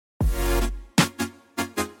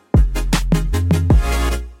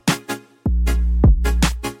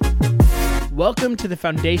Welcome to the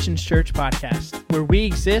Foundations Church podcast, where we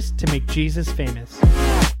exist to make Jesus famous.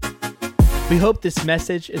 We hope this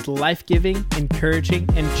message is life-giving, encouraging,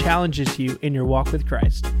 and challenges you in your walk with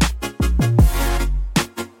Christ.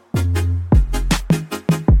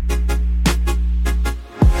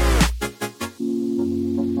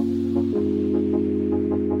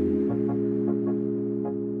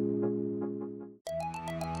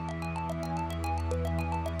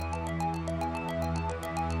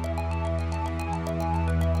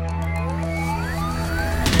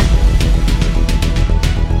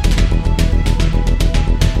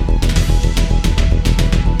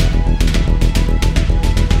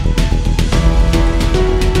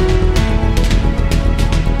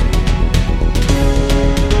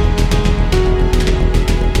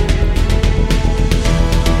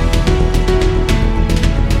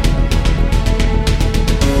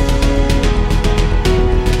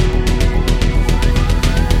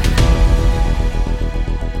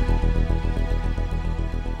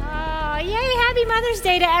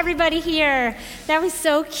 Here. That was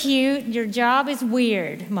so cute. Your job is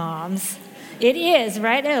weird, moms. It is,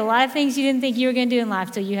 right? There are a lot of things you didn't think you were going to do in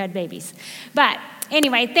life till you had babies. But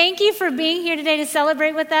anyway, thank you for being here today to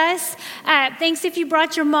celebrate with us. Thanks if you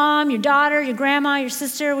brought your mom, your daughter, your grandma, your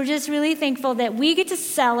sister. We're just really thankful that we get to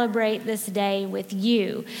celebrate this day with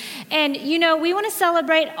you. And, you know, we want to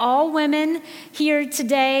celebrate all women here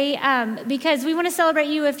today because we want to celebrate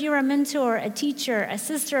you if you're a mentor, a teacher, a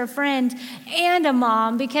sister, a friend, and a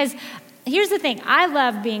mom. Because here's the thing. I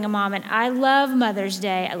love being a mom, and I love Mother's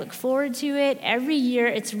Day. I look forward to it every year.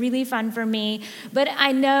 It's really fun for me. But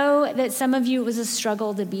I know that some of you, it was a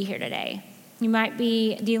struggle to be here today. You might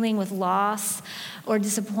be dealing with loss or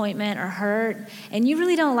disappointment or hurt, and you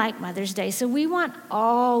really don't like Mother's Day. So we want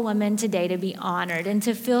all women today to be honored and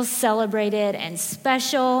to feel celebrated and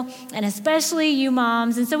special, and especially you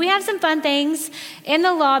moms. And so we have some fun things in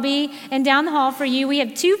the lobby and down the hall for you. We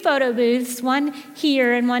have 2 photo booths, one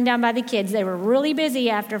here and one down by the kids. They were really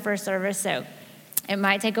busy after first service, so it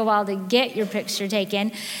might take a while to get your picture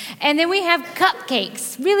taken. And then we have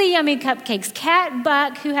cupcakes, really yummy cupcakes. Kat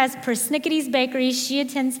Buck, who has Persnickety's Bakery, she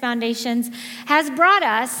attends Foundations, has brought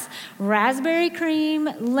us raspberry cream,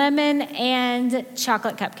 lemon, and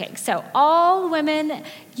chocolate cupcakes. So all women,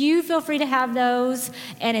 you feel free to have those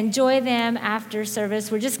and enjoy them after service.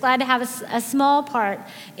 We're just glad to have a small part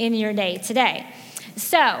in your day today.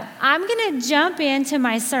 So I'm going to jump into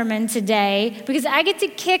my sermon today because I get to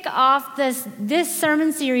kick off this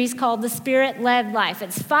sermon series called The Spirit-Led Life.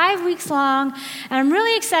 It's 5 weeks long, and I'm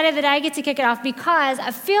really excited that I get to kick it off because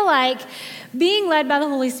I feel like being led by the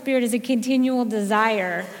Holy Spirit is a continual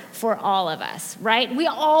desire for all of us, right? We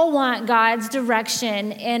all want God's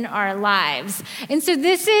direction in our lives. And so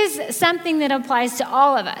this is something that applies to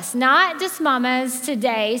all of us, not just mamas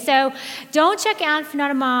today. So don't check out if you're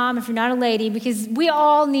not a mom, if you're not a lady, because we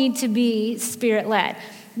all need to be Spirit-led.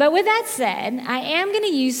 But with that said, I am going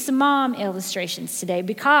to use some mom illustrations today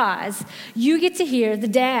because you get to hear the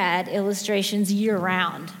dad illustrations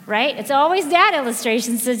year-round, right? It's always dad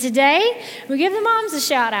illustrations. So today, we give the moms a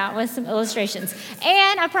shout-out with some illustrations.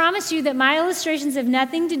 And I promise you that my illustrations have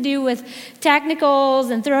nothing to do with technicals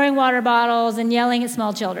and throwing water bottles and yelling at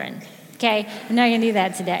small children. Okay, I'm not going to do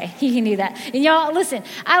that today. You can do that. And y'all, listen,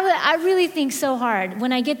 I really think so hard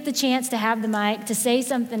when I get the chance to have the mic to say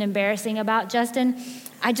something embarrassing about Justin.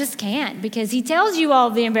 I just can't because he tells you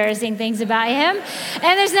all the embarrassing things about him,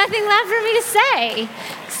 and there's nothing left for me to say.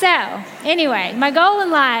 So anyway, my goal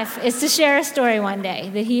in life is to share a story one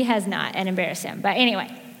day that he has not and embarrass him. But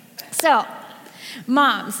anyway, so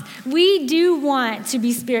moms, we do want to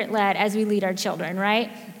be Spirit-led as we lead our children,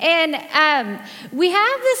 right? And we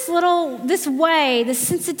have this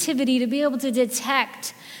sensitivity to be able to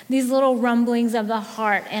detect these little rumblings of the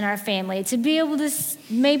heart in our family, to be able to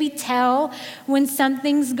maybe tell when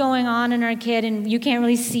something's going on in our kid and you can't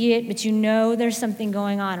really see it, but you know there's something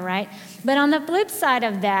going on, right? But on the flip side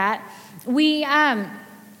of that, we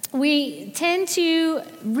tend to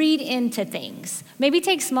read into things. Maybe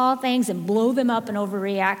take small things and blow them up and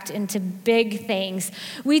overreact into big things.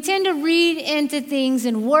 We tend to read into things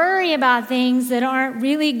and worry about things that aren't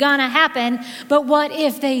really gonna happen, but what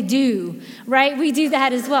if they do, right? We do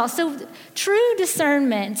that as well. So true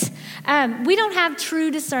discernment, we don't have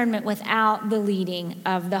true discernment without the leading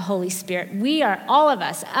of the Holy Spirit. We are, all of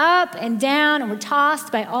us, up and down, and we're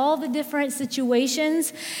tossed by all the different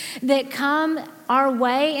situations that come our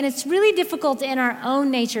way, and it's really difficult in our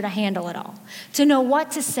own nature to handle it all, to know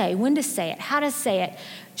what to say, when to say it, how to say it.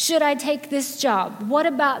 Should I take this job? What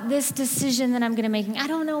about this decision that I'm going to make? I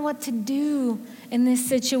don't know what to do in this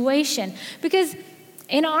situation because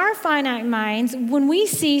In our finite minds, when we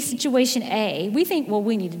see situation A, we think, well,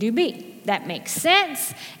 we need to do B. That makes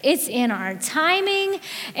sense. It's in our timing,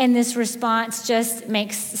 and this response just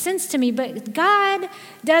makes sense to me. But God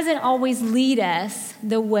doesn't always lead us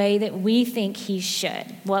the way that we think he should,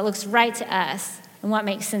 what looks right to us and what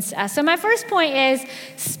makes sense to us. So my first point is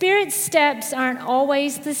Spirit's steps aren't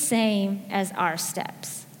always the same as our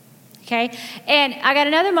steps, okay? And I got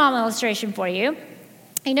another mom illustration for you.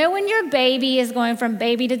 You know when your baby is going from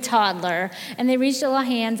baby to toddler and they reach their little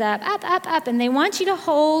hands up, and they want you to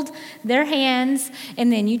hold their hands,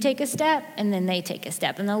 and then you take a step and then they take a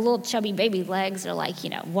step. And the little chubby baby legs are like,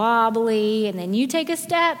 wobbly, and then you take a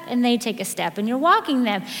step and they take a step and you're walking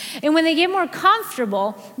them. And when they get more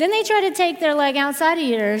comfortable, then they try to take their leg outside of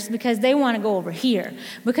yours because they want to go over here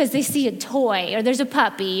because they see a toy or there's a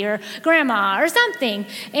puppy or grandma or something.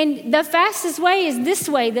 And the fastest way is this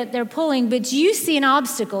way that they're pulling, but you see an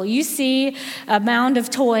obstacle. You see a mound of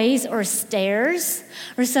toys or stairs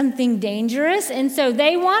or something dangerous. And so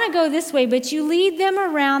they want to go this way, but you lead them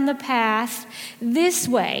around the path this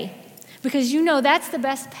way because you know that's the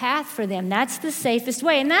best path for them. That's the safest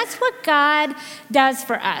way. And that's what God does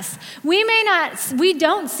for us. We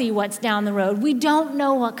don't see what's down the road. We don't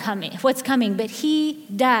know what's coming, but he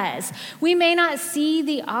does. We may not see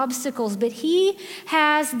the obstacles, but he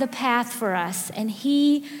has the path for us and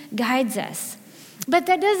he guides us. But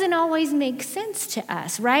that doesn't always make sense to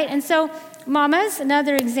us, right? And so, mamas,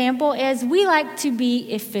 another example is we like to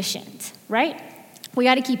be efficient, right? We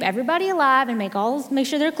got to keep everybody alive and make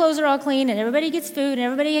sure their clothes are all clean and everybody gets food and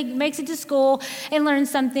everybody makes it to school and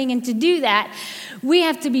learns something. And to do that, we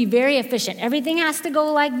have to be very efficient. Everything has to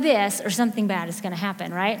go like this or something bad is going to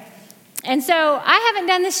happen, right? And so I haven't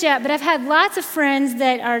done this yet, but I've had lots of friends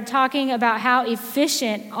that are talking about how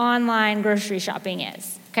efficient online grocery shopping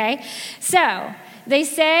is, okay? So they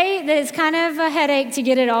say that it's kind of a headache to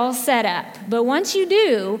get it all set up. But once you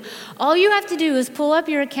do, all you have to do is pull up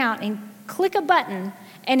your account and click a button,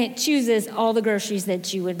 and it chooses all the groceries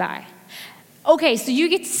that you would buy. Okay, so you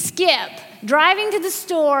get to skip driving to the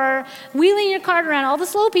store, wheeling your cart around all the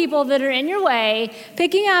slow people that are in your way,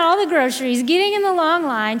 picking out all the groceries, getting in the long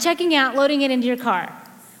line, checking out, loading it into your cart.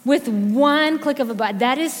 With one click of a button.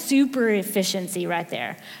 That is super efficiency right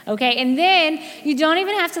there, okay? And then you don't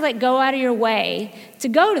even have to go out of your way to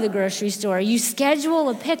go to the grocery store. You schedule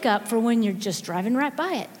a pickup for when you're just driving right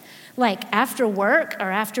by it. Like after work or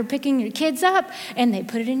after picking your kids up, and they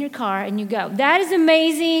put it in your car and you go. That is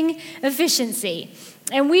amazing efficiency.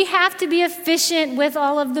 And we have to be efficient with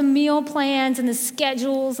all of the meal plans and the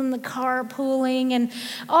schedules and the carpooling and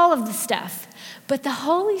all of the stuff. But the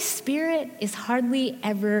Holy Spirit is hardly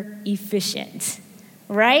ever efficient,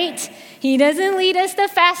 right? He doesn't lead us the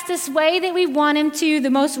fastest way that we want him to, the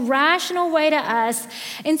most rational way to us.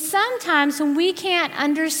 And sometimes when we can't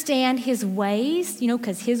understand his ways,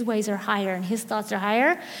 because his ways are higher and his thoughts are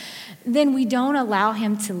higher, then we don't allow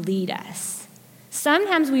him to lead us.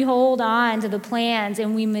 Sometimes we hold on to the plans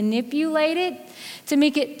and we manipulate it to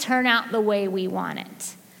make it turn out the way we want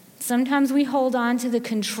it. Sometimes we hold on to the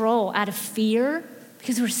control out of fear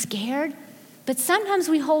because we're scared. But sometimes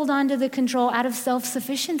we hold on to the control out of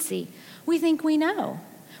self-sufficiency. We think we know.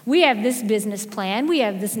 We have this business plan. We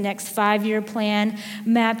have this next 5-year plan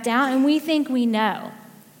mapped out, and we think we know.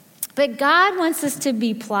 But God wants us to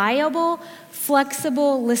be pliable,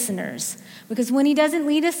 flexible listeners. Because when he doesn't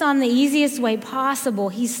lead us on the easiest way possible,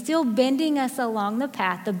 he's still bending us along the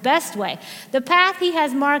path, the best way, the path he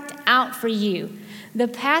has marked out for you. The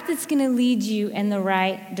path that's going to lead you in the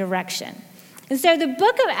right direction. And so the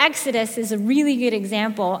book of Exodus is a really good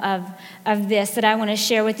example of this that I want to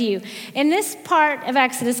share with you. In this part of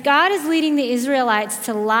Exodus, God is leading the Israelites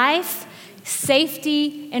to life,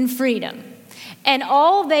 safety, and freedom. And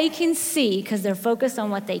all they can see, because they're focused on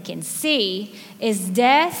what they can see, is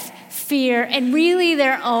death, fear, and really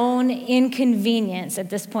their own inconvenience at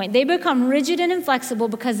this point. They become rigid and inflexible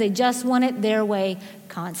because they just want it their way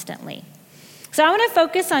constantly. So I want to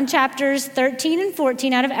focus on chapters 13 and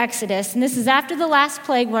 14 out of Exodus. And this is after the last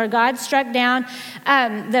plague where God struck down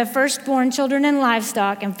the firstborn children and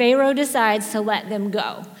livestock, and Pharaoh decides to let them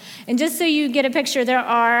go. And just so you get a picture, there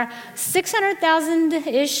are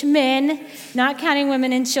 600,000-ish men, not counting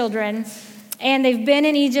women and children, and they've been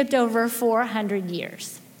in Egypt over 400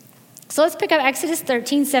 years. So let's pick up Exodus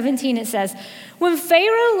 13:17. It says, when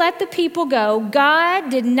Pharaoh let the people go, God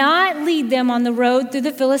did not lead them on the road through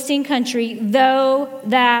the Philistine country, though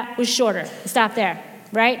that was shorter. Stop there.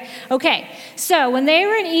 right? Okay, so when they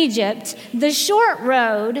were in Egypt, the short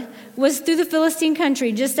road was through the Philistine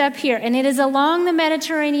country just up here, and it is along the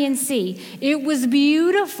Mediterranean Sea. It was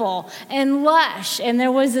beautiful and lush, and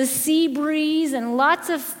there was a sea breeze and lots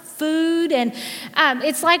of food, and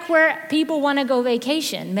it's like where people want to go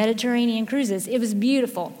vacation, Mediterranean cruises. It was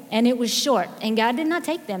beautiful, and it was short, and God did not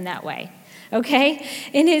take them that way, okay?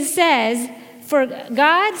 And it says, for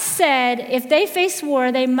God said if they face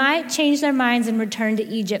war, they might change their minds and return to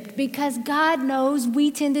Egypt, because God knows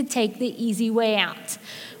we tend to take the easy way out.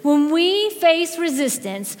 When we face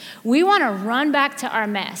resistance, we want to run back to our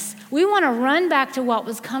mess. We want to run back to what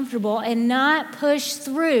was comfortable and not push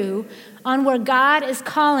through on where God is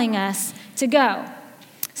calling us to go.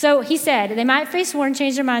 So he said they might face war and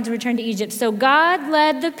change their minds and return to Egypt. So God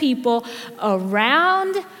led the people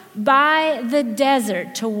around by the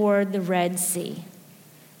desert toward the Red Sea.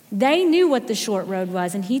 They knew what the short road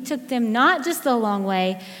was, and he took them not just the long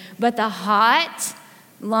way, but the hot,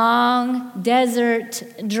 long, desert,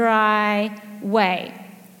 dry way.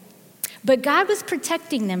 But God was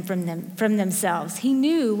protecting them from themselves. He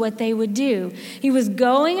knew what they would do. He was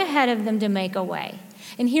going ahead of them to make a way.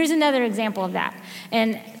 And here's another example of that.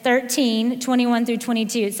 In 13:21 through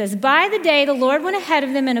 22, it says, by the day the Lord went ahead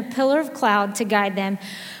of them in a pillar of cloud to guide them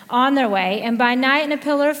on their way, and by night in a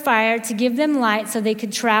pillar of fire to give them light so they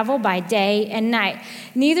could travel by day and night.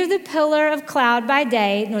 Neither the pillar of cloud by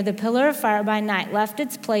day nor the pillar of fire by night left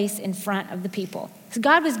its place in front of the people. So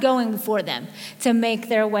God was going before them to make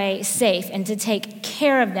their way safe and to take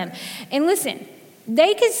care of them. And listen,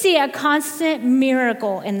 they could see a constant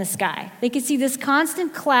miracle in the sky. They could see this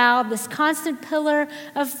constant cloud, this constant pillar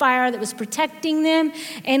of fire that was protecting them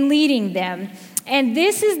and leading them. And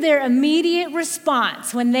this is their immediate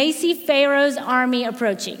response when they see Pharaoh's army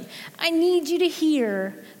approaching. I need you to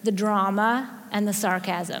hear the drama and the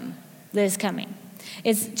sarcasm that is coming.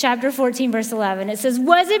 It's chapter 14, verse 11. It says,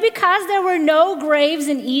 was it because there were no graves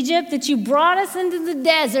in Egypt that you brought us into the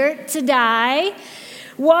desert to die?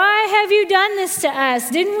 Why have you done this to us?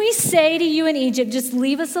 Didn't we say to you in Egypt, just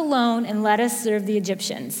leave us alone and let us serve the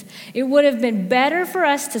Egyptians? It would have been better for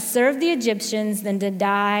us to serve the Egyptians than to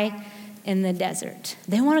die in the desert.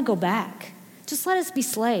 They want to go back. Just let us be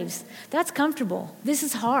slaves. That's comfortable. This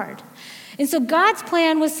is hard. And so God's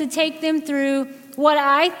plan was to take them through what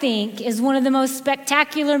I think is one of the most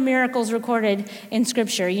spectacular miracles recorded in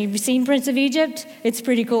Scripture. You've seen Prince of Egypt? It's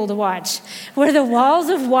pretty cool to watch. Where the walls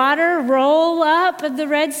of water roll up at the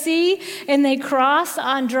Red Sea and they cross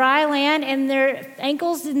on dry land and their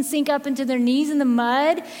ankles didn't sink up into their knees in the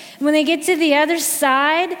mud. When they get to the other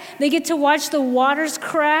side, they get to watch the waters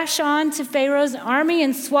crash onto Pharaoh's army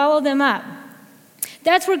and swallow them up.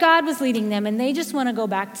 That's where God was leading them, and they just want to go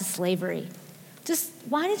back to slavery. Just,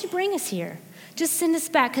 why did you bring us here? Just send us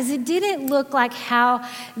back, because it didn't look like how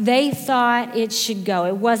they thought it should go.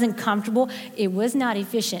 It wasn't comfortable. It was not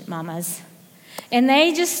efficient, mamas. And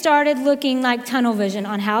they just started looking like tunnel vision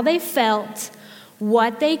on how they felt,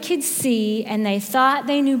 what they could see, and they thought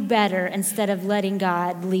they knew better instead of letting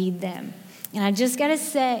God lead them. And I just got to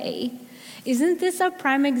say, isn't this a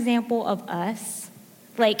prime example of us?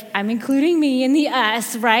 Like, I'm including me in the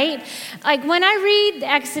us, right? Like, when I read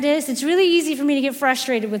Exodus, it's really easy for me to get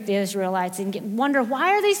frustrated with the Israelites and wonder,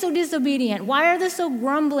 why are they so disobedient? Why are they so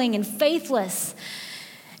grumbling and faithless?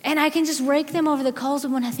 And I can just rake them over the coals.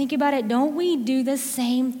 And when I think about it, don't we do the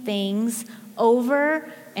same things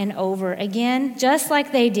over and over again, just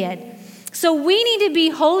like they did? So we need to be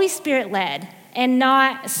Holy Spirit-led and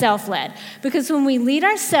not self-led. Because when we lead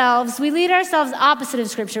ourselves opposite of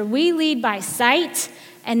Scripture. We lead by sight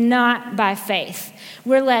and not by faith.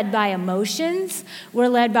 We're led by emotions. We're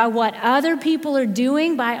led by what other people are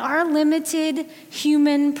doing, by our limited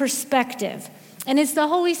human perspective. And it's the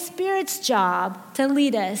Holy Spirit's job to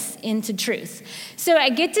lead us into truth. So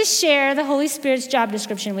I get to share the Holy Spirit's job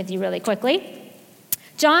description with you really quickly.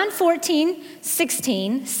 John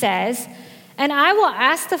 14:16 says, and I will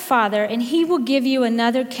ask the Father, and he will give you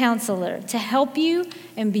another counselor to help you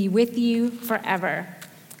and be with you forever.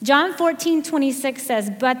 John 14:26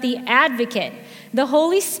 says, but the advocate, the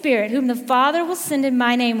Holy Spirit, whom the Father will send in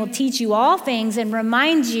my name, will teach you all things and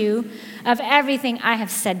remind you of everything I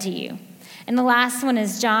have said to you. And the last one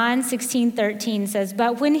is John 16:13 says,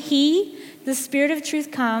 but when he, the Spirit of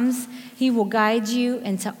truth, comes, he will guide you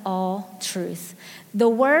into all truth. The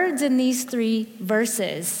words in these three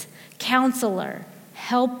verses, counselor,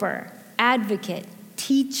 helper, advocate,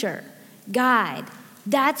 teacher, guide,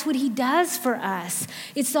 that's what he does for us.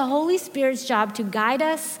 It's the Holy Spirit's job to guide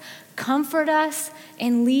us, comfort us,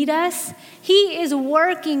 and lead us. He is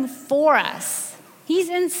working for us. He's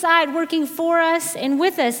inside working for us and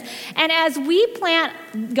with us. And as we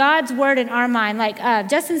plant God's word in our mind, like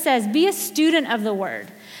Justin says, be a student of the word.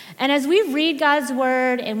 And as we read God's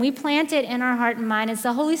word and we plant it in our heart and mind, it's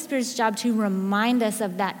the Holy Spirit's job to remind us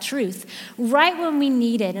of that truth right when we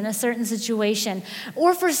need it in a certain situation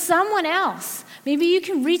or for someone else. Maybe you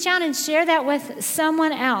can reach out and share that with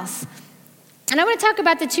someone else. And I want to talk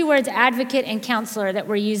about the two words advocate and counselor that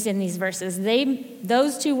were used in these verses.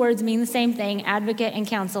 Those two words mean the same thing, advocate and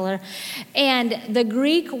counselor. And the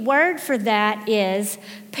Greek word for that is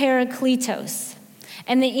parakletos.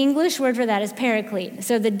 And the English word for that is paraclete.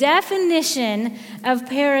 So the definition of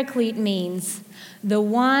paraclete means the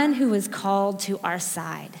one who is called to our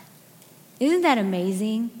side. Isn't that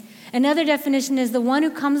amazing? Another definition is the one who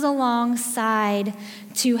comes alongside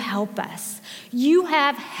to help us. You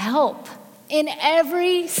have help in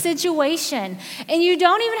every situation. And you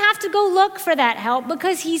don't even have to go look for that help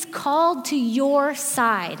because he's called to your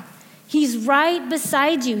side. He's right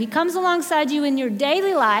beside you. He comes alongside you in your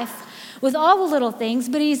daily life with all the little things,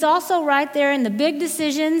 but he's also right there in the big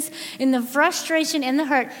decisions, in the frustration, in the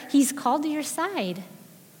hurt. He's called to your side.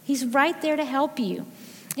 He's right there to help you.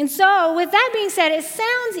 And so with that being said, it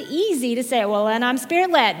sounds easy to say, well, and I'm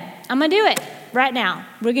spirit-led. I'm going to do it right now.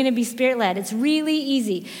 We're going to be spirit-led. It's really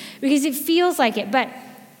easy because it feels like it. But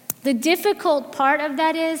the difficult part of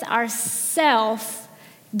that is our self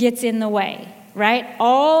gets in the way, right?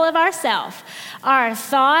 All of our self, our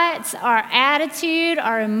thoughts, our attitude,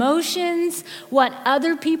 our emotions, what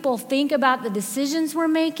other people think about the decisions we're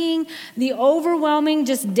making, the overwhelming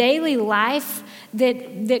just daily life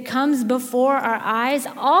that comes before our eyes,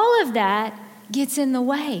 all of that gets in the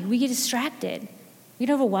way. We get distracted. We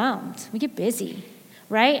get overwhelmed. We get busy,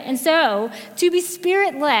 right? And so to be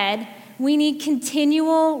spirit-led, we need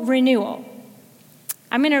continual renewal.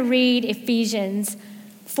 I'm going to read Ephesians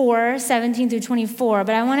 4:17 through 24,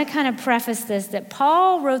 but I want to kind of preface this, that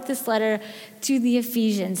Paul wrote this letter to the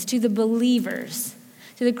Ephesians, to the believers,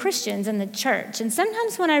 to the Christians in the church. And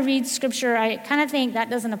sometimes when I read scripture, I kind of think that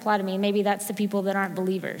doesn't apply to me. Maybe that's the people that aren't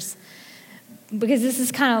believers. Because this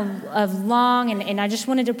is kind of long, and I just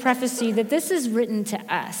wanted to preface to you that this is written to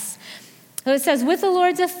us. So it says, with the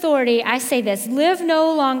Lord's authority, I say this, live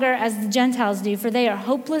no longer as the Gentiles do, for they are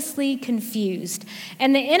hopelessly confused.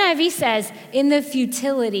 And the NIV says, in the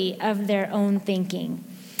futility of their own thinking.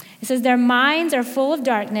 It says, their minds are full of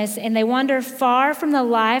darkness, and they wander far from the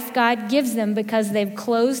life God gives them because they've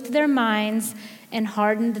closed their minds and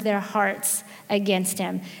hardened their hearts against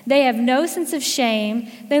him. They have no sense of shame.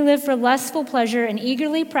 They live for lustful pleasure and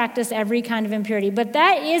eagerly practice every kind of impurity. But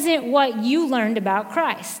that isn't what you learned about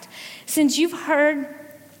Christ. Since you've heard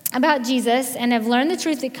about Jesus and have learned the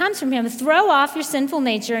truth that comes from him, throw off your sinful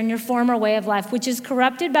nature and your former way of life, which is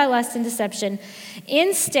corrupted by lust and deception.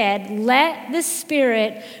 Instead, let the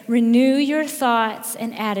Spirit renew your thoughts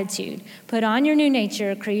and attitude. Put on your new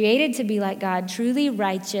nature, created to be like God, truly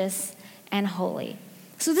righteous and holy.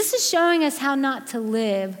 So this is showing us how not to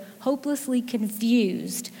live hopelessly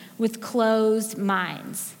confused with closed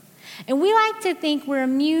minds. And we like to think we're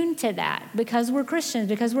immune to that because we're Christians,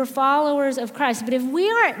 because we're followers of Christ. But if we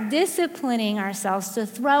aren't disciplining ourselves to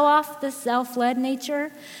throw off the self-led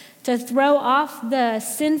nature, to throw off the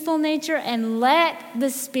sinful nature and let the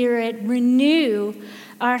Spirit renew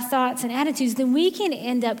our thoughts and attitudes, then we can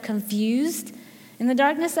end up confused in the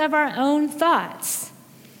darkness of our own thoughts.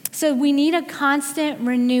 So we need a constant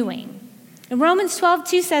renewing. And Romans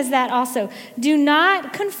 12:2 says that also. Do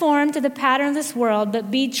not conform to the pattern of this world,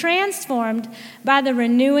 but be transformed by the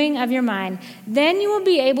renewing of your mind. Then you will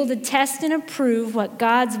be able to test and approve what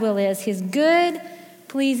God's will is, his good,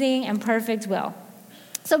 pleasing, and perfect will.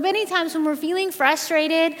 So many times when we're feeling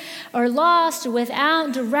frustrated or lost or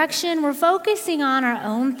without direction, we're focusing on our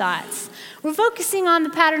own thoughts. We're focusing on the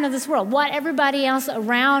pattern of this world, what everybody else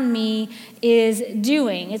around me is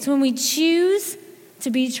doing. It's when we choose to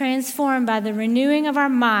be transformed by the renewing of our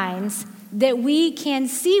minds that we can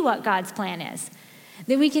see what God's plan is,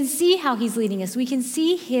 that we can see how he's leading us. We can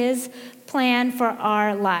see his plan for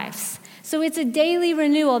our lives. So it's a daily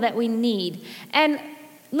renewal that we need. And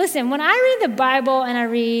listen, when I read the Bible and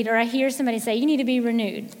I hear somebody say, you need to be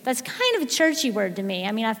renewed, that's kind of a churchy word to me.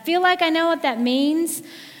 I mean, I feel like I know what that means,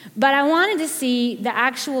 but I wanted to see the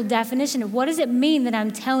actual definition of what does it mean that I'm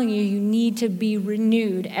telling you you need to be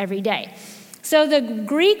renewed every day. So the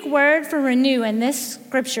Greek word for renew in this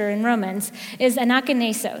scripture in Romans is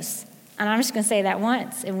anakinesos. And I'm just going to say that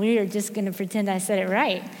once, and we are just going to pretend I said it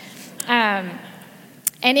right. And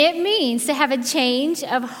it means to have a change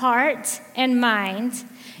of heart and mind.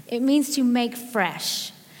 It means to make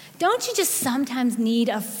fresh, Don't you just sometimes need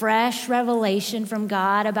a fresh revelation from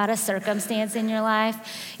God about a circumstance in your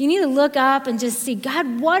life? You need to look up and just see,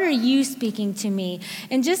 God, what are you speaking to me?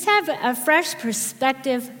 And just have a fresh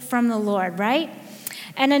perspective from the Lord, right?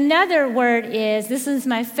 And another word is, this is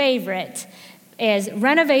my favorite, is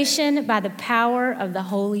renovation by the power of the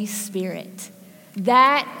Holy Spirit.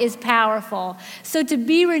 That is powerful. So to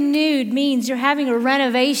be renewed means you're having a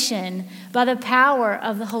renovation by the power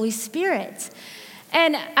of the Holy Spirit.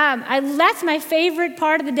 And that's my favorite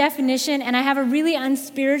part of the definition, and I have a really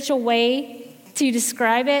unspiritual way to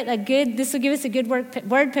describe it. This will give us a good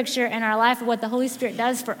word picture in our life of what the Holy Spirit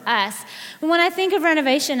does for us. And when I think of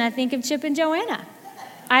renovation, I think of Chip and Joanna.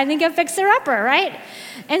 I think of Fixer Upper, right?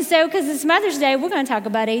 And so, because it's Mother's Day, we're going to talk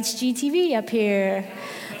about HGTV up here.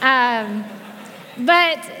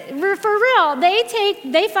 But for real,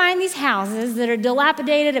 they find these houses that are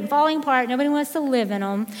dilapidated and falling apart. Nobody wants to live in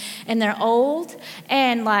them. And they're old.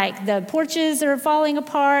 And like the porches are falling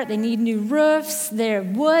apart. They need new roofs. Their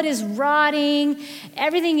wood is rotting.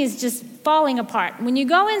 Everything is just falling apart. When you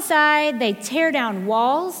go inside, they tear down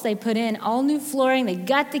walls. They put in all new flooring. They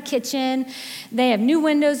gut the kitchen. They have new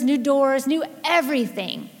windows, new doors, new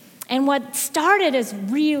everything. And what started as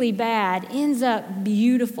really bad ends up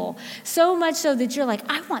beautiful. So much so that you're like,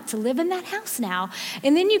 I want to live in that house now.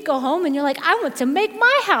 And then you go home and you're like, I want to make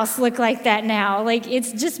my house look like that now. Like,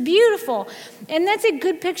 it's just beautiful. And that's a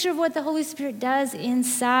good picture of what the Holy Spirit does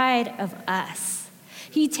inside of us.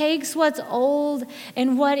 He takes what's old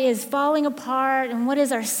and what is falling apart and what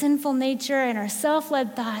is our sinful nature and our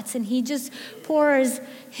self-led thoughts, and he just pours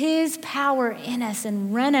his power in us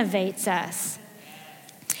and renovates us.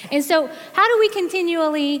 And so how do we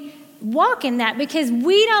continually walk in that? Because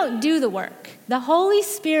we don't do the work. The Holy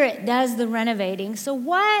Spirit does the renovating. So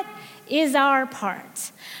what is our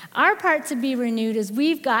part? Our part to be renewed is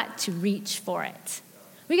we've got to reach for it.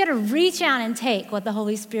 We got to reach out and take what the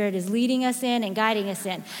Holy Spirit is leading us in and guiding us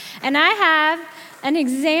in. And I have an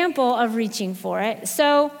example of reaching for it.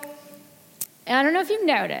 So I don't know if you've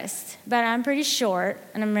noticed, but I'm pretty short,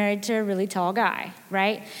 and I'm married to a really tall guy,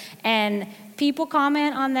 right? And people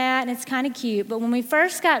comment on that, and it's kind of cute. But when we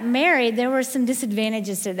first got married, there were some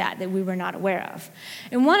disadvantages to that we were not aware of.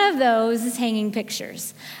 And one of those is hanging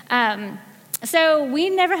pictures. So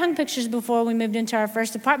we never hung pictures before we moved into our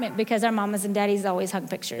first apartment because our mamas and daddies always hung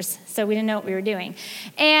pictures. So we didn't know what we were doing.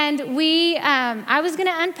 And I was going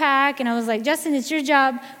to unpack, and I was like, Justin, it's your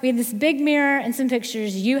job. We have this big mirror and some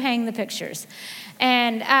pictures. You hang the pictures.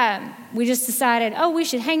 And we just decided, we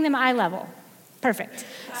should hang them eye level. Perfect.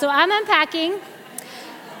 So I'm unpacking,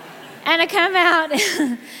 and I come out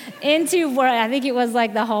into where I think it was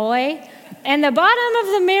like the hallway, and the bottom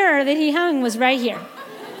of the mirror that he hung was right here.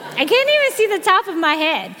 I can't even see the top of my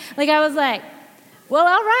head. Like, I was like, well,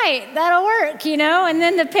 all right, that'll work, And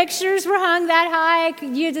then the pictures were hung that high.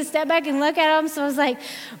 You had to step back and look at them. So I was like,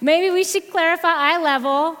 maybe we should clarify eye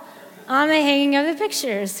level on the hanging of the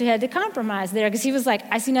pictures. So we had to compromise there because he was like,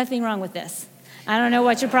 I see nothing wrong with this. I don't know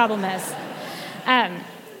what your problem is.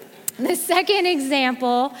 The second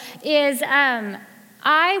example is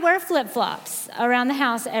I wear flip-flops around the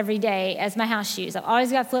house every day as my house shoes. I've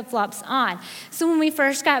always got flip-flops on. So when we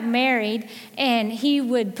first got married and he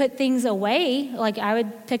would put things away, like he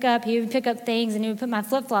would pick up things and he would put my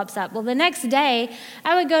flip-flops up. Well, the next day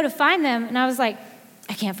I would go to find them and I was like,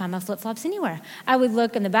 I can't find my flip-flops anywhere. I would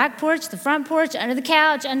look in the back porch, the front porch, under the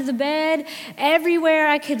couch, under the bed, everywhere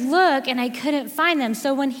I could look, and I couldn't find them.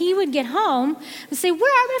 So when he would get home, I'd say, where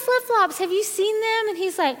are my flip-flops? Have you seen them? And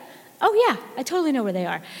he's like, oh, yeah, I totally know where they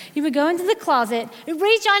are. He would go into the closet and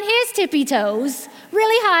reach on his tippy toes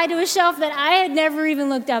really high to a shelf that I had never even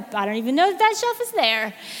looked up. I don't even know if that shelf is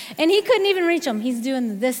there. And he couldn't even reach them. He's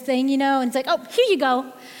doing this thing, and it's like, oh, here you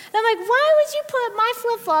go. And I'm like, why would you put my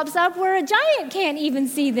flip-flops up where a giant can't even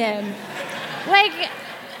see them?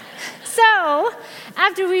 So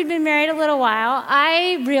after we'd been married a little while,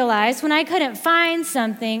 I realized when I couldn't find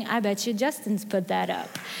something, I bet you Justin's put that up.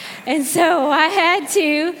 And so I had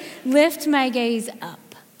to lift my gaze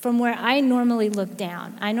up from where I normally look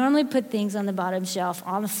down. I normally put things on the bottom shelf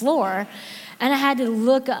on the floor, and I had to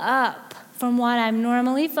look up from what I'm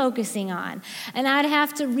normally focusing on. And I'd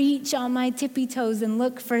have to reach on my tippy toes and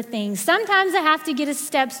look for things. Sometimes I have to get a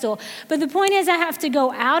step stool. But the point is I have to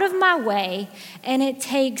go out of my way, and it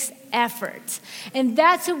takes effort. And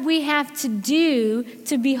that's what we have to do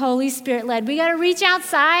to be Holy Spirit led. We got to reach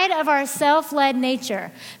outside of our self-led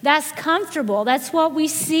nature. That's comfortable. That's what we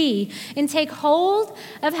see. And take hold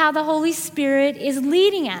of how the Holy Spirit is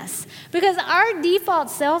leading us. Because our default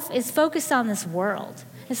self is focused on this world.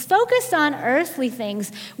 It's focused on earthly things.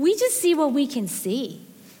 We just see what we can see.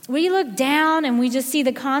 We look down and we just see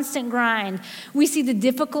the constant grind. We see the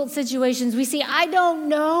difficult situations. We see, I don't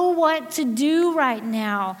know what to do right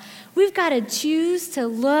now. We've got to choose to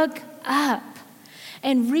look up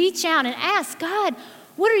and reach out and ask, God,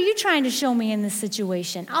 what are you trying to show me in this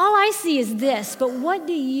situation? All I see is this, but what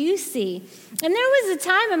do you see? And there was a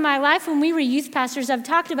time in my life when we were youth pastors, I've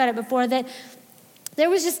talked about it before, that there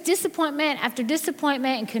was just disappointment after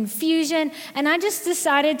disappointment and confusion, and I just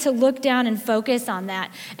decided to look down and focus on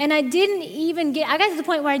that. And I got to the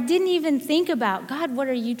point where I didn't even think about, God, what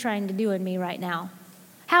are you trying to do in me right now?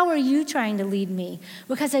 How are you trying to lead me?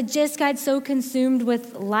 Because I just got so consumed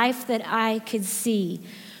with life that I could see.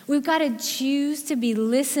 We've got to choose to be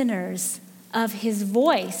listeners of his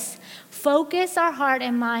voice. Focus our heart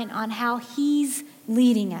and mind on how he's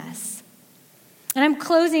leading us. And I'm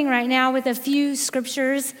closing right now with a few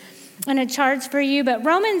scriptures and a charge for you. But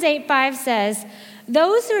Romans 8:5 says,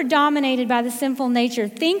 those who are dominated by the sinful nature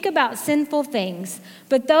think about sinful things,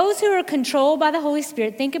 but those who are controlled by the Holy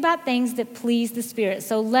Spirit think about things that please the Spirit.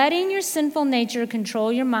 So letting your sinful nature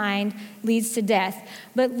control your mind leads to death,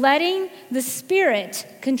 but letting the Spirit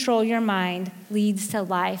control your mind leads to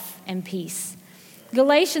life and peace.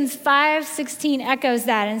 Galatians 5:16 echoes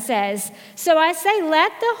that and says, so I say,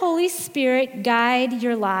 let the Holy Spirit guide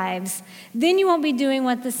your lives. Then you won't be doing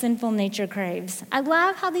what the sinful nature craves. I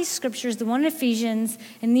love how these scriptures, the one in Ephesians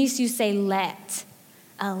and these two say, let.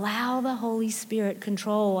 Allow the Holy Spirit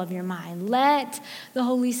control of your mind. Let the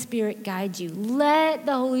Holy Spirit guide you. Let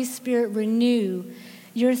the Holy Spirit renew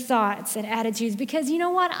your thoughts and attitudes. Because you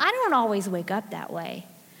know what? I don't always wake up that way.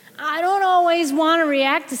 I don't always want to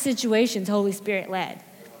react to situations Holy Spirit led,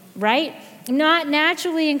 right? I'm not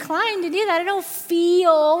naturally inclined to do that. I don't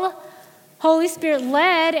feel Holy Spirit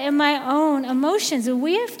led in my own emotions. And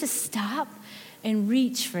we have to stop and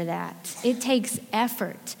reach for that. It takes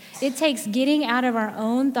effort. It takes getting out of our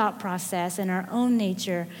own thought process and our own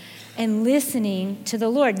nature and listening to the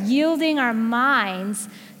Lord, yielding our minds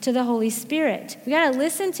to the Holy Spirit. We got to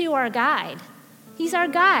listen to our guide. He's our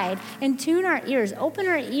guide, and tune our ears, open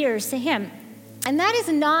our ears to him. And that is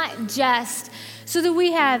not just so that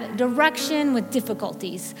we have direction with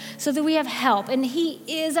difficulties, so that we have help, and he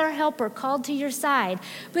is our helper called to your side.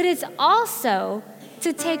 But it's also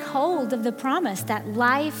to take hold of the promise, that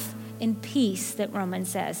life and peace that Romans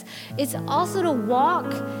says. It's also to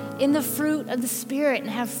walk in the fruit of the Spirit and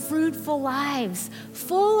have fruitful lives,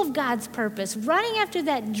 full of God's purpose, running after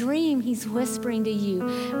that dream he's whispering to you,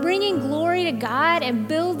 bringing glory to God and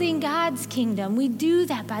building God's kingdom. We do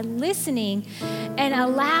that by listening and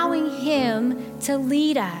allowing him to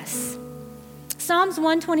lead us. Psalms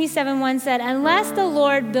 127:1 said, unless the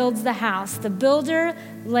Lord builds the house, the builder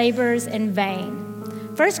labors in vain.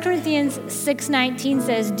 1 Corinthians 6:19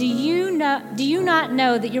 says, do you not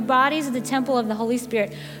know that your bodies are the temple of the Holy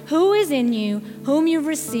Spirit, who is in you, whom you've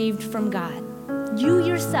received from God? You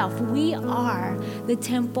yourself, we are the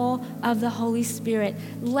temple of the Holy Spirit.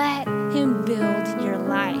 Let him build your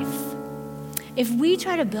life. If we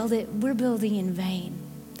try to build it, we're building in vain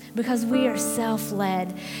because we are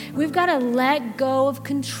self-led. We've got to let go of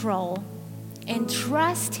control and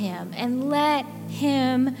trust him and let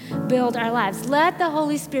him build our lives. Let the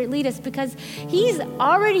Holy Spirit lead us because he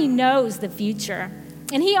already knows the future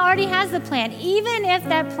and he already has the plan, even if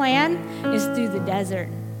that plan is through the desert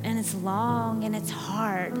and it's long and it's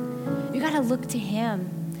hard. You got to look to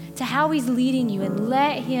him, to how he's leading you, and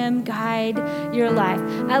let him guide your life.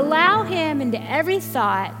 Allow him into every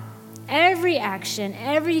thought, every action,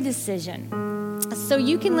 every decision, so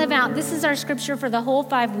you can live out. This is our scripture for the whole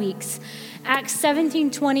 5 weeks. Acts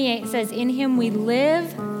 17:28 says, in him we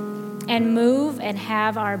live and move and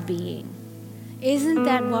have our being. Isn't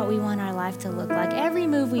that what we want our life to look like? Every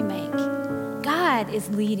move we make, God is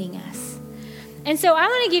leading us. And so I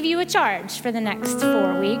want to give you a charge for the next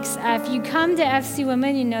 4 weeks. If you come to FC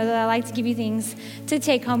Women, you know that I like to give you things to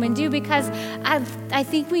take home and do, because I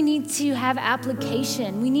think we need to have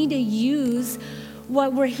application. We need to use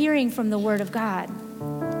what we're hearing from the Word of God.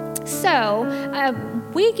 So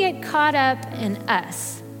we get caught up in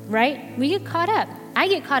us, right? We get caught up. I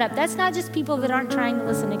get caught up. That's not just people that aren't trying to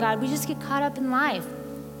listen to God. We just get caught up in life.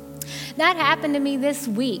 That happened to me this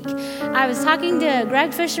week. I was talking to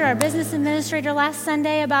Greg Fisher, our business administrator, last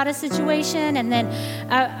Sunday about a situation. And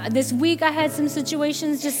then this week I had some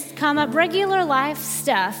situations just come up, regular life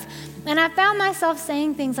stuff. And I found myself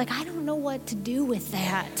saying things like, I don't know what to do with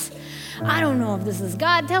that. I don't know if this is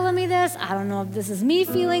God telling me this. I don't know if this is me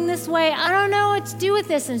feeling this way. I don't know what to do with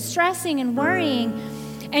this, and stressing and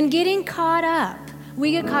worrying and getting caught up.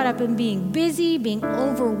 We get caught up in being busy, being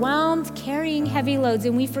overwhelmed, carrying heavy loads,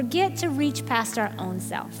 and we forget to reach past our own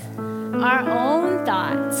self, our own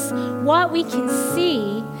thoughts, what we can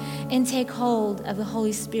see, and take hold of the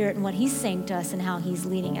Holy Spirit and what he's saying to us and how he's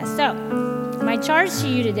leading us. So, my charge to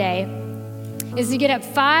you today is to get up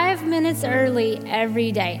 5 minutes early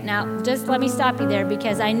every day. Now, just let me stop you there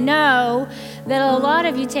because I know that a lot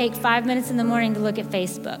of you take 5 minutes in the morning to look at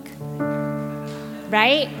Facebook,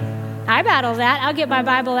 right? I battle that. I'll get my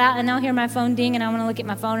Bible out and I'll hear my phone ding and I want to look at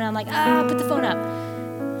my phone and I'm like, put the phone up.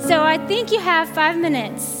 So I think you have 5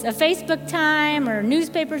 minutes of Facebook time or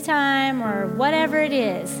newspaper time or whatever it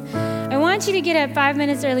is. I want you to get up 5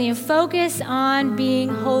 minutes early and focus on being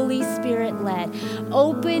Holy Spirit led.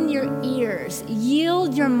 Open your ears.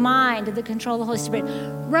 Yield your mind to the control of the Holy Spirit.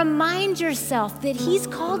 Remind yourself that he's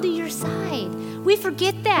called to your side. We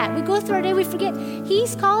forget that. We go through our day, we forget.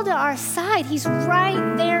 He's called to our side. He's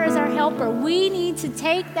right there as our helper. We need to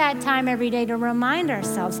take that time every day to remind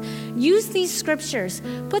ourselves. Use these scriptures.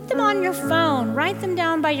 Put them on your phone. Write them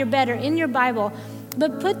down by your bed or in your Bible.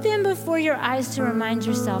 But put them before your eyes to remind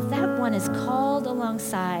yourself that one is called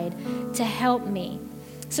alongside to help me.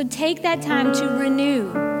 So take that time to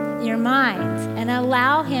renew your mind and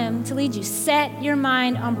allow him to lead you. Set your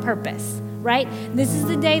mind on purpose, right? This is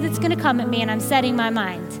the day that's going to come at me and I'm setting my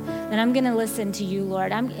mind. And I'm going to listen to you,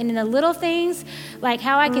 Lord. I'm in the little things, like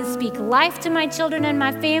how I can speak life to my children and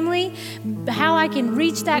my family, how I can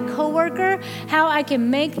reach that coworker, how I can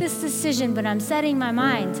make this decision, but I'm setting my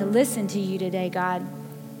mind to listen to you today, God,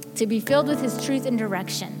 to be filled with his truth and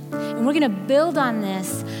direction. And we're going to build on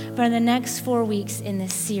this for the next 4 weeks in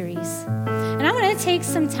this series. And I'm going to take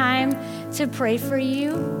some time to pray for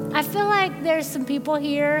you. I feel like there's some people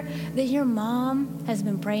here that your mom has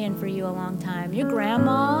been praying for you a long time. Your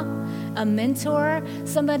grandma, a mentor,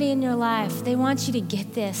 somebody in your life, they want you to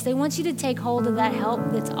get this. They want you to take hold of that help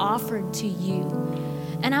that's offered to you.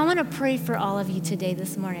 And I want to pray for all of you today,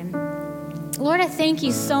 this morning. Lord, I thank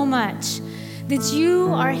you so much that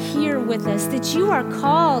you are here with us, that you are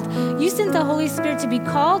called. You sent the Holy Spirit to be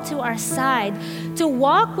called to our side, to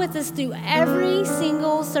walk with us through every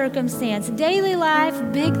single circumstance, daily life,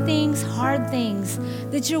 big things, hard things,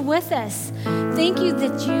 that you're with us. Thank you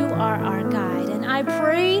that you are our guide. And I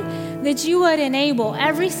pray that you would enable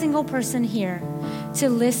every single person here to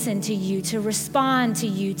listen to you, to respond to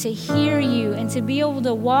you, to hear you, and to be able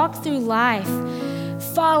to walk through life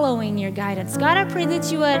following your guidance. God, I pray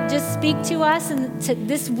that you would just speak to us and to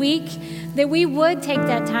this week, that we would take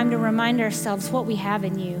that time to remind ourselves what we have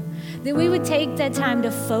in you, that we would take that time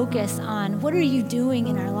to focus on what are you doing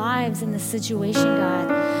in our lives in this situation,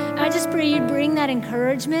 God. I just pray you'd bring that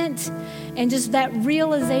encouragement and just that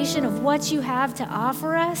realization of what you have to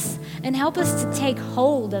offer us and help us to take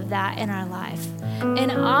hold of that in our life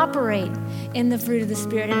and operate in the fruit of the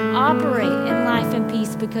Spirit and operate in life and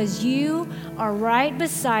peace because you are right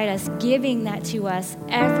beside us, giving that to us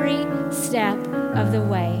every step of the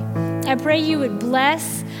way. I pray you would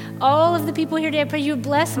bless all of the people here today. I pray you would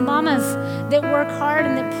bless mamas that work hard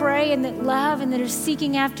and that pray and that love and that are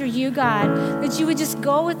seeking after you, God, that you would just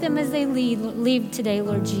go with them as they leave today,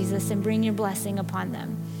 Lord Jesus, and bring your blessing upon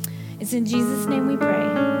them. It's in Jesus' name we pray.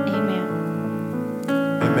 Amen.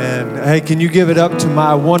 Amen. Hey, can you give it up to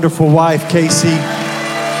my wonderful wife, Casey?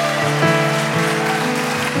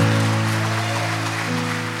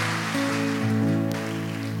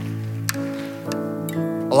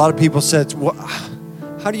 A lot of people said, well,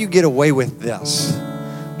 how do you get away with this?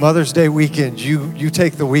 Mother's Day weekend, you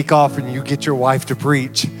take the week off and you get your wife to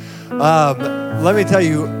preach. Let me tell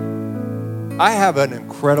you, I have an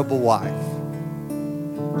incredible wife.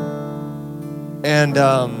 And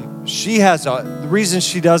the reason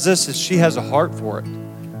she does this is she has a heart for it.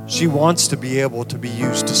 She wants to be able to be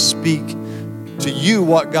used to speak to you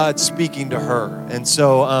what God's speaking to her. And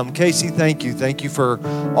so, Casey, thank you. Thank you for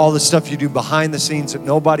all the stuff you do behind the scenes that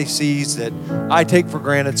nobody sees, that I take for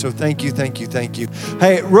granted. So thank you, thank you, thank you.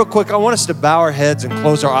 Hey, real quick, I want us to bow our heads and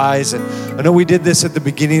close our eyes. And I know we did this at the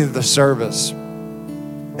beginning of the service.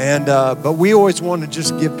 But we always want to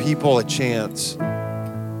just give people a chance.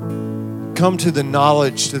 Come to the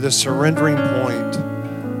knowledge, to the surrendering point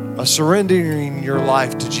of surrendering your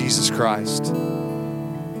life to Jesus Christ.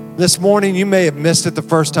 This morning, you may have missed it the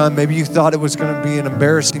first time. Maybe you thought it was going to be an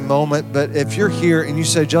embarrassing moment. But if you're here and you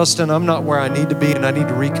say, Justin, I'm not where I need to be and I need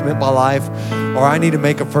to recommit my life, or I need to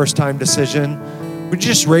make a first-time decision, would you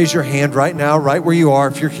just raise your hand right now, right where you are?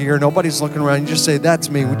 If you're here, nobody's looking around, you just say, that's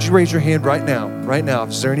me. Would you raise your hand right now? Right now.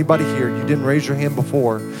 Is there anybody here? You didn't raise your hand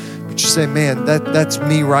before. But you say, man, that's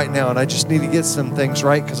me right now. And I just need to get some things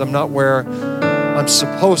right because I'm not where I'm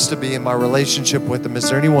supposed to be in my relationship with Him. Is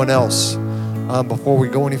there anyone else before we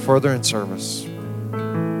go any further in service?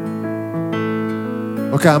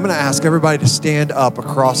 Okay, I'm going to ask everybody to stand up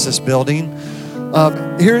across this building.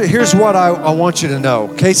 Here's what I want you to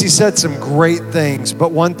know. Casey said some great things,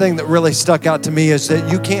 but one thing that really stuck out to me is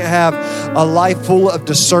that you can't have a life full of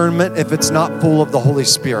discernment if it's not full of the Holy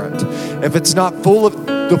Spirit. If it's not full of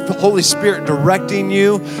the Holy Spirit directing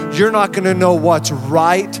you, you're not going to know what's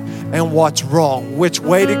right and what's wrong, which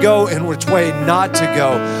way to go and which way not to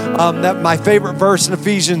go. That my favorite verse in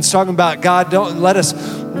Ephesians talking about God, don't let us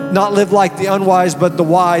not live like the unwise, but the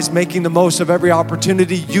wise, making the most of every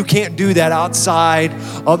opportunity. You can't do that outside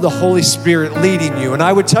of the Holy Spirit leading you. And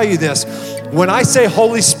I would tell you this, when I say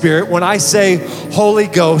Holy Spirit, when I say Holy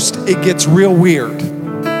Ghost, it gets real weird.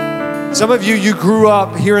 Some of you grew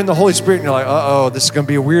up hearing the Holy Spirit and you're like, uh-oh, this is going to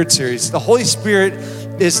be a weird series. The Holy Spirit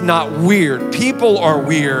is not weird. People are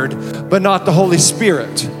weird, but not the Holy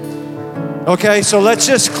Spirit. Okay, so let's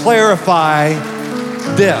just clarify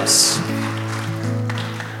this.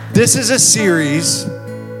 This is a series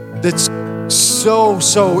that's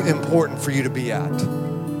so important for you to be at.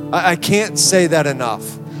 I can't say that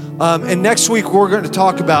enough. And next week, we're going to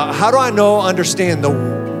talk about how do I understand the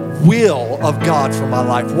will of God for my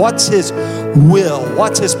life? What's His will?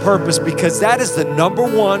 What's His purpose? Because that is the number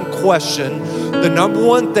one question, the number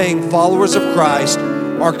one thing followers of Christ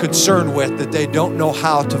are concerned with that they don't know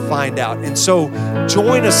how to find out. And so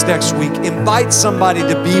join us next week. Invite somebody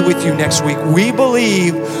to be with you next week. We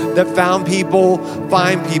believe that found people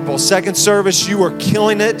find people. Second service, you are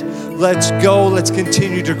killing it. Let's go. Let's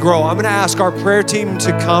continue to grow. I'm going to ask our prayer team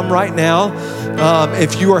to come right now.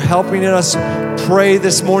 If you are helping us pray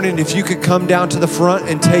this morning, if you could come down to the front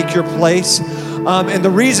and take your place. And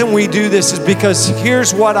the reason we do this is because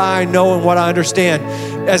here's what I know and what I understand.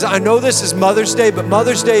 As I know this is Mother's Day, but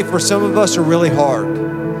Mother's Day for some of us are really hard.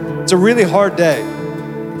 It's a really hard day.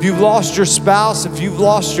 If you've lost your spouse, if you've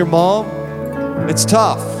lost your mom, it's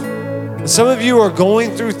tough. And some of you are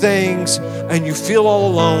going through things and you feel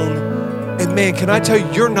all alone. And man, can I tell you,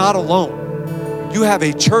 you're not alone. You have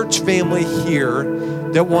a church family here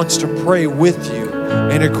that wants to pray with you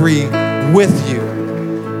and agree with you.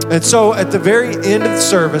 And so at the very end of the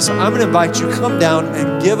service, I'm going to invite you to come down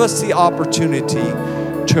and give us the opportunity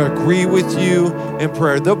to agree with you in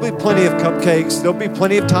prayer. There'll be plenty of cupcakes. There'll be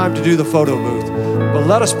plenty of time to do the photo booth. But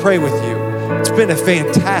let us pray with you. It's been a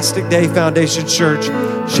fantastic day, Foundation Church.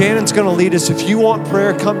 Shannon's going to lead us. If you want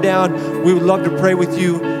prayer, come down. We would love to pray with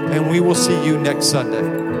you, and we will see you next Sunday.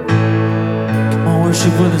 Come on,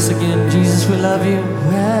 worship with us again. Jesus, we love you.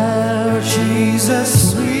 Well,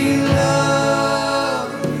 Jesus, we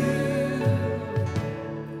love you.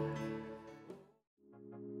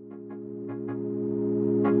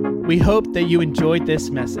 We hope that you enjoyed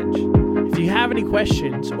this message. If you have any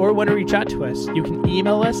questions or want to reach out to us, you can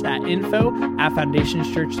email us at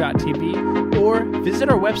info@foundationschurch.tv or visit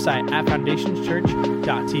our website at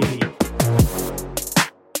foundationschurch.tv.